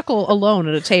loves to chuckle alone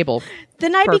at a table.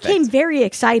 Then I became very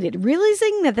excited,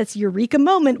 realizing that this eureka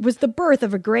moment was the birth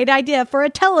of a great idea for a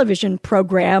television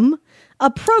program,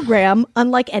 a program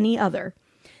unlike any other.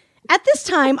 At this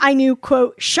time, I knew,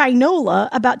 quote, shinola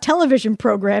about television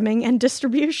programming and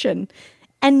distribution.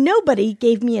 And nobody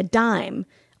gave me a dime.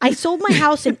 I sold my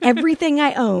house and everything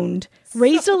I owned,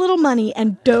 raised a little money,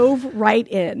 and dove right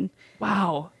in.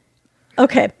 Wow.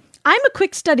 Okay, I'm a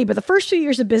quick study, but the first few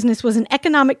years of business was an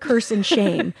economic curse and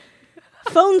shame.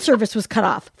 Phone service was cut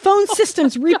off. Phone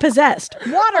systems repossessed.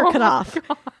 Water cut off.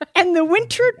 And the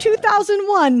winter of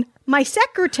 2001, my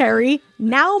secretary,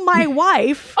 now my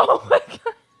wife,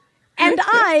 and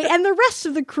I and the rest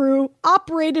of the crew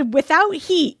operated without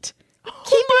heat.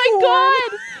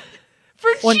 God!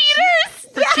 For cheaters!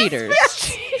 For cheaters.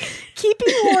 Yes.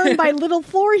 Keeping warm by little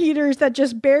floor heaters that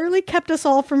just barely kept us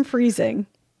all from freezing.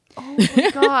 Oh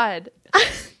my God.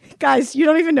 Guys, you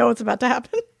don't even know what's about to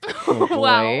happen.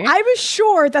 Wow. I was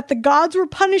sure that the gods were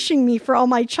punishing me for all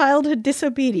my childhood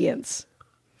disobedience.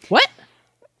 What?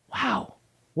 Wow.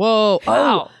 Whoa.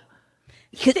 Wow.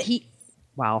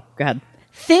 Wow. Go ahead.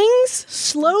 Things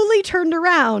slowly turned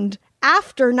around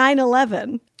after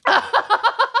 9/11.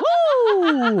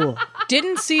 Woo!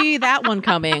 Didn't see that one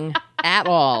coming at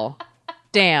all.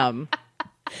 Damn.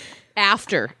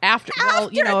 After. Well,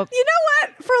 you know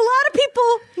what? for a lot of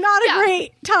people, not a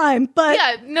great time. But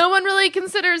Yeah, no one really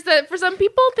considers that for some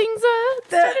people things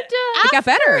started to It got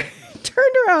better.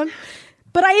 turned around.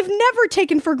 But I have never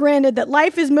taken for granted that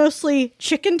life is mostly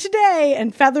chicken today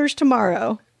and feathers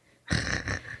tomorrow.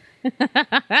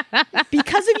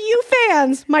 Because of you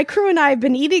fans, my crew and I have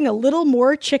been eating a little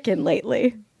more chicken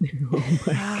lately.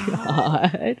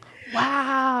 God.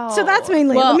 Wow. So that's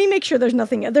mainly it. Well- Let me make sure there's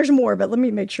nothing. There's more, but let me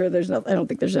make sure there's no. I don't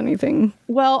think there's anything.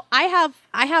 Well, I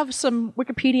have some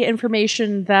Wikipedia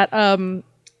information that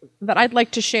I'd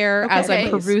like to share as I'm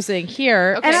please. perusing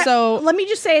here. Okay. And So let me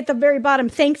just say at the very bottom,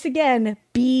 thanks again,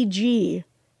 BG.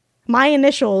 My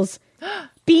initials,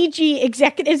 BG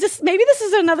executive. Maybe this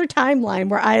is another timeline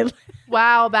where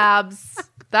Wow, Babs.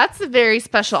 That's a very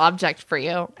special object for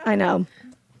you. I know.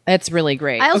 it's really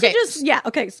great. I also okay.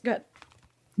 okay, good.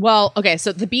 Well, okay,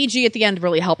 so the BG at the end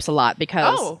really helps a lot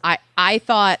because Oh. I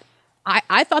thought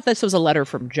this was a letter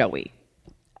from Joey.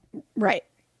 Right.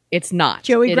 It's not.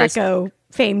 Joey It is- Greco,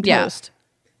 famed Yeah. host.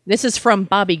 This is from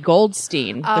Bobby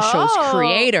Goldstein, the show's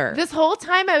creator. This whole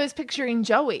time I was picturing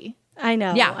Joey. I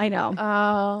know. Yeah. I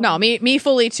know. No, me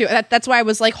fully too. That's why I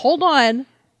was like, hold on,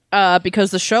 because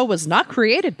the show was not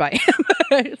created by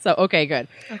him. So okay, good.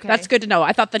 Okay. That's good to know.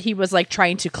 I thought that he was like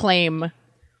trying to claim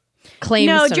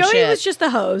no, some Joey shit. was just the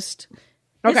host.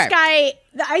 This Okay. guy,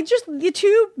 the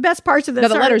two best parts of this No,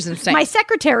 the are letter's insane. my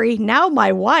secretary, now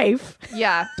my wife.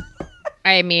 Yeah.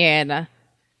 I mean,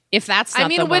 if that's not I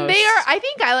mean, the when most, they are, I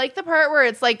think I like the part where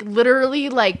it's like literally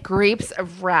like grapes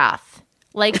of wrath.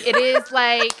 Like it is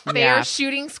like they Yeah. are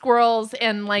shooting squirrels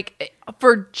and like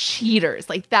for cheaters.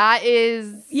 Like that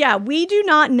is Yeah, we do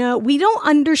not know. We don't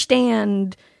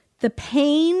understand the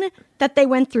pain that they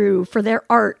went through for their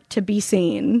art to be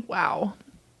seen. wow.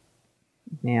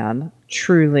 man,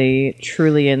 truly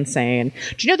insane.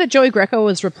 Do you know that Joey Greco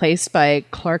was replaced by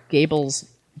Clark Gable's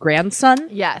grandson?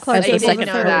 Yes, Clark I As the did second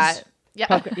know host. that.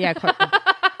 Yeah. Yeah, Clark.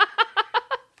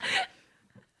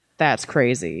 That's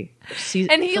crazy.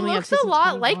 And he looks a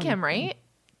lot like him, right?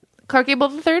 Clark Gable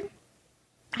the Third.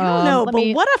 I don't know, let but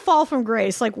me- what a fall from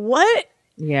grace. Like, what?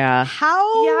 Yeah.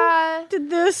 How Yeah. did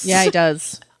this? Yeah, he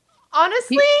does.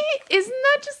 Honestly, isn't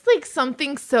that just like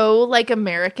something so like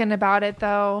American about it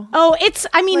though? Oh, it's,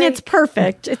 I mean, it's Like-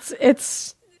 perfect.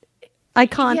 It's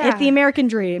iconic. Yeah. It's the American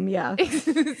dream. Yeah.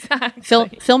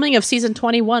 Filming of season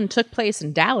 21 took place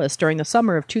in Dallas during the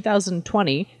summer of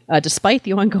 2020, despite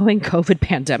the ongoing COVID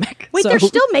pandemic. Wait, So they're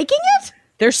still making it?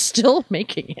 they're still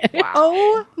making it.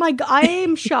 Oh my God. I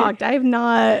am shocked. I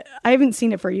haven't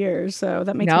seen it for years. So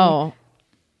that makes me. No.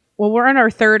 Well, we're on our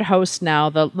third host now.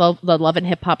 The Love and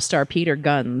Hip Hop star Peter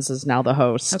Guns is now the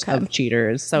host Okay. of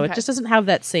Cheaters. So Okay. it just doesn't have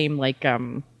that same like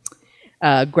Greco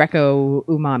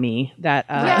umami that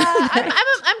Yeah, I'm kind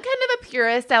of a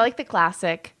purist. I like the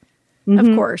classic. Of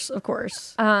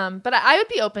course. But I would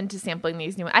be open to sampling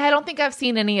these new. I don't think I've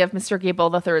seen any of Mr.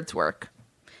 Gable III's work.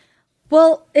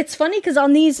 Well, it's funny because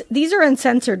on these are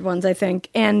uncensored ones, I think,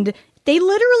 and they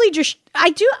literally just. I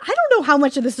don't know how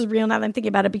much of this is real now that I'm thinking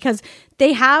about it because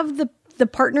they have the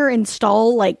partner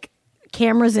install like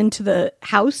cameras into the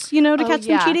house, you know, to catch them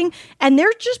yeah. cheating, and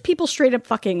they're just people straight up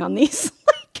fucking on these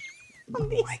like on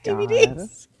these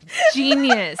DVDs.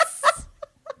 Genius.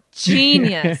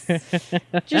 Genius.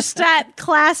 Just that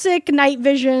classic night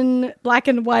vision, black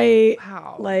and white,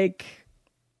 Wow. like.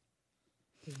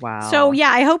 wow. So yeah,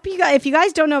 I hope you guys. If you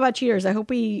guys don't know about Cheaters, I hope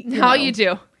we. How you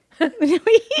do? we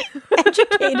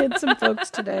educated some folks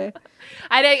today.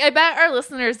 I bet our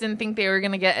listeners didn't think they were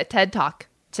going to get a TED Talk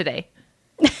today.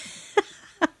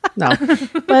 no.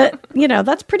 But you know,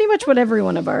 that's pretty much what every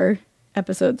one of our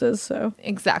episodes is. So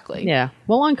Exactly. Yeah,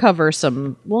 we'll uncover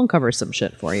some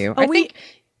shit for you. I think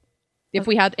if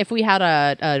we had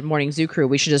a morning zoo crew,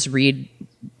 we should just read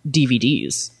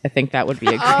DVDs. I think that would be a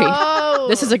great. Oh,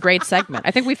 This is a great segment.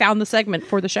 I think we found the segment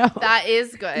for the show. that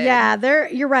is good. yeah,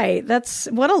 you're right. That's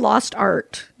what a lost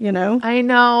art, you know? I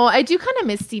know. I do kind of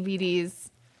miss DVDs.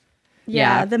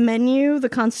 Yeah. The menu, the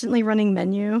constantly running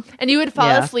menu. And you would fall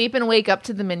Yeah. asleep and wake up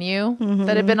to the menu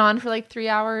that had been on for like 3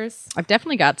 hours. I've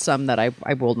definitely got some that I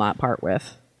will not part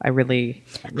with. I really,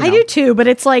 I do too, but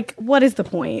it's like, what is the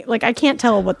point? Like, I can't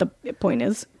tell what the point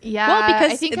is. Yeah. Well,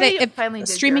 because I think if finally a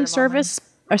did streaming get them online.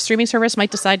 a streaming service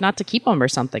might decide not to keep them or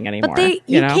something anymore. But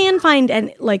you know? can find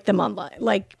them online.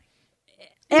 Like,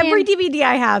 every DVD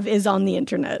I have is on the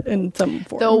internet in some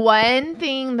form. The one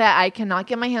thing that I cannot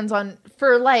get my hands on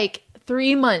for like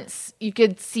 3 months, you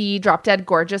could see Drop Dead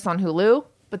Gorgeous on Hulu,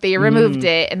 but they removed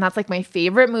it, and that's like my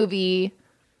favorite movie.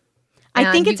 I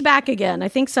think And it's back again. I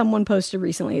think someone posted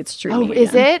recently it's streaming. Oh, is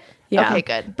again. it? Yeah. Okay,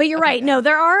 good. But you're right. No,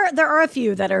 there are a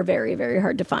few that are very, very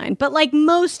hard to find. But like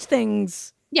most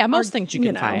things, Yeah, most things you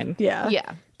can find. Yeah.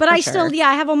 Yeah. But I sure. still,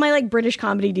 I have all my like British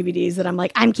comedy DVDs that I'm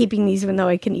like, I'm keeping these even though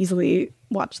I can easily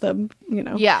watch them,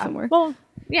 somewhere. Well,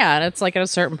 yeah, and it's like at a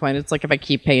certain point, it's like if I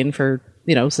keep paying for,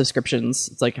 subscriptions,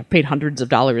 it's like I paid hundreds of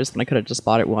dollars when I could have just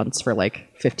bought it once for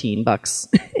like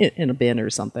 $15 in a bin or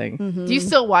something. Mm-hmm. Do you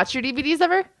still watch your DVDs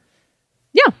ever?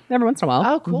 Yeah, every once in a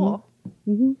while. Oh, cool.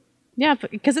 Yeah,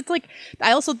 because it's like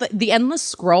I also the endless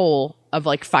scroll of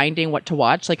like finding what to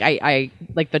watch. Like I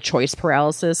like the choice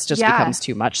paralysis just becomes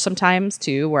too much sometimes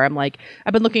too. Where I'm like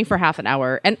I've been looking for half an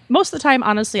hour, and most of the time,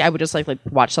 honestly, I would just like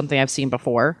watch something I've seen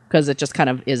before because it just kind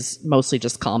of is mostly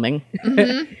just calming.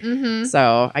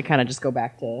 So I kind of just go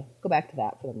back to that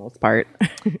for the most part.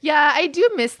 Yeah, I do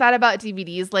miss that about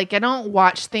DVDs. Like, I don't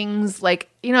watch things like,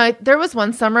 there was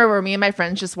one summer where me and my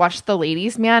friends just watched The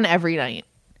Ladies Man every night.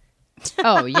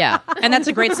 Oh yeah, and that's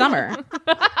a great summer.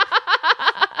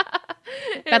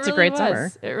 That's a great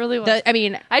summer. It really was.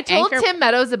 I told Tim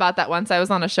Meadows about that once. I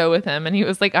was on a show with him, and he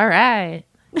was like, all right.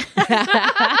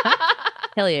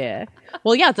 Hell yeah.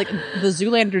 Well, yeah, it's like the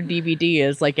Zoolander DVD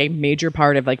is like a major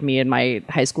part of like me and my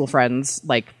high school friends,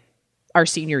 like our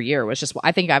senior year was just,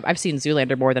 I think I've seen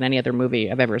Zoolander more than any other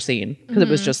movie I've ever seen because it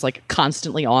was just like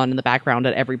constantly on in the background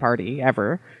at every party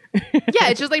ever. Yeah,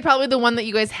 it's just like probably the one that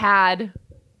you guys had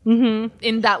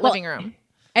in that living room.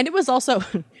 And it was also,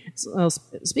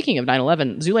 speaking of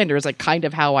 9/11, Zoolander is like kind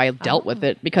of how I dealt with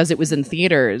it because it was in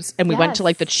theaters and we went to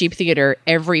like the cheap theater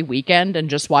every weekend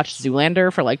and just watched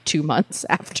Zoolander for like 2 months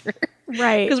after.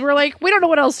 Right. Because we're like, we don't know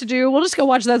what else to do. We'll just go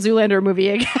watch that Zoolander movie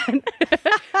again.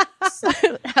 So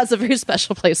it has a very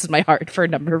special place in my heart for a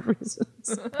number of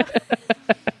reasons.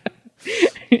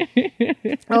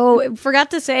 Oh, forgot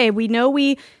to say,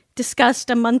 we discussed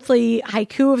a monthly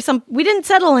haiku of some. We didn't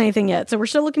settle anything yet, so we're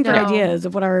still looking for ideas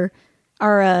of what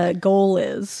our goal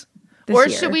is. Or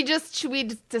year. should we just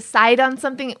decide on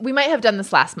something? We might have done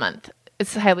this last month.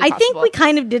 It's highly possible. I think we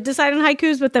kind of did decide on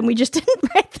haikus, but then we just didn't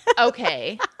write them.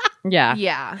 Okay. Yeah.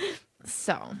 Yeah.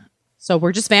 So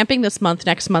we're just vamping this month.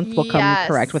 Next month we'll come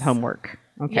correct with homework.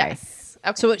 Okay. Yes.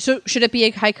 Okay. So should it be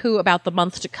a haiku about the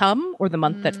month to come or the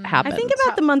month that happened? I think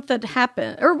about the month that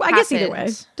happened, or I guess either way.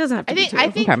 Doesn't have to be two.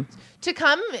 I think Okay. to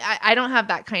come, I don't have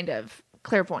that kind of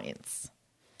clairvoyance.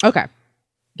 Okay.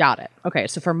 Got it. Okay.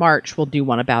 So for March, we'll do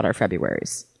one about our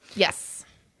Februaries. Yes.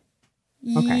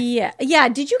 Okay. Yeah. Yeah.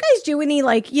 Did you guys do any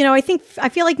I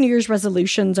feel like New Year's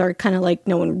resolutions are kind of like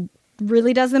no one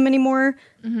really does them anymore,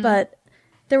 but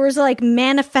there was like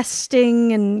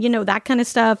manifesting and, that kind of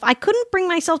stuff. I couldn't bring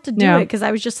myself to do it because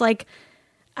I was just like,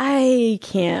 I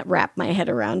can't wrap my head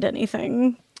around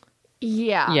anything.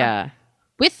 Yeah. Yeah.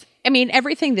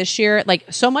 Everything this year, like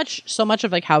so much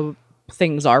of like how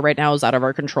things are right now is out of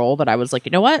our control that I was like,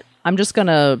 you know what? I'm just going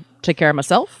to take care of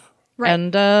myself. Right.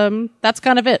 And that's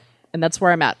kind of it. And that's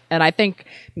where I'm at. And I think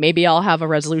maybe I'll have a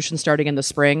resolution starting in the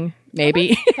spring,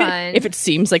 maybe, fun. if it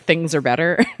seems like things are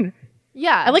better.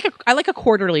 Yeah. I like a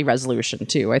quarterly resolution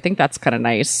too. I think that's kind of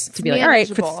nice to be like, all right,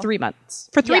 manageable. for 3 months.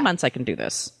 For 3 months I can do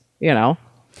this, I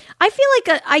feel like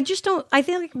I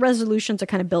feel like resolutions are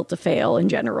kind of built to fail in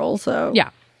general. So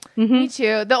Yeah. Me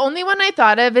too. The only one I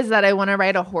thought of is that I want to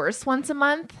ride a horse once a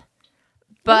month.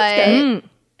 But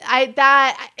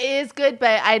that is good,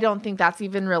 but I don't think that's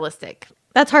even realistic.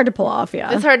 that's hard to pull off.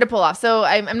 Yeah. It's hard to pull off. So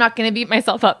I'm not going to beat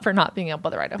myself up for not being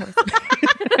able to ride a horse.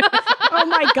 Oh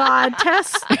my God,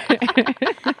 Tess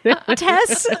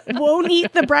won't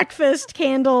eat the breakfast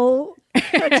candle.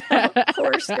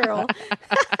 Horse girl.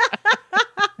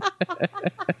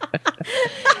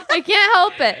 I can't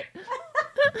help it.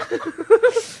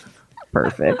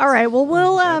 Perfect. All right.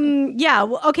 Well,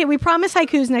 okay. We promise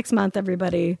haikus next month,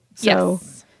 everybody. So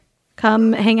Yes.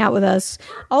 come hang out with us.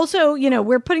 Also,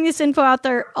 we're putting this info out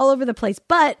there all over the place,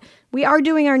 but we are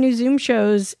doing our new Zoom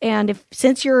shows. And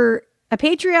since you're a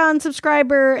Patreon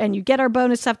subscriber and you get our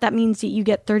bonus stuff, that means that you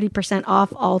get 30%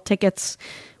 off all tickets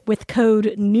with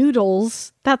code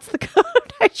NOODLES. That's the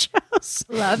code I chose.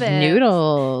 Love it.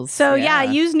 Noodles. So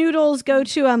use Noodles. Go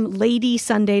to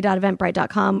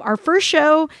ladysunday.eventbrite.com. Our first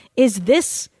show is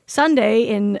this Sunday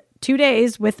in 2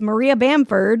 days with Maria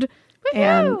Bamford.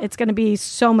 And it's going to be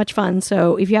so much fun.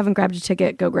 So if you haven't grabbed a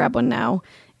ticket, go grab one now.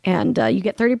 And you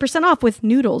get 30% off with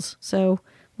Noodles. So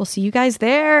we'll see you guys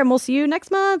there and we'll see you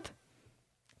next month.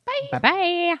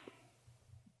 Bye-bye.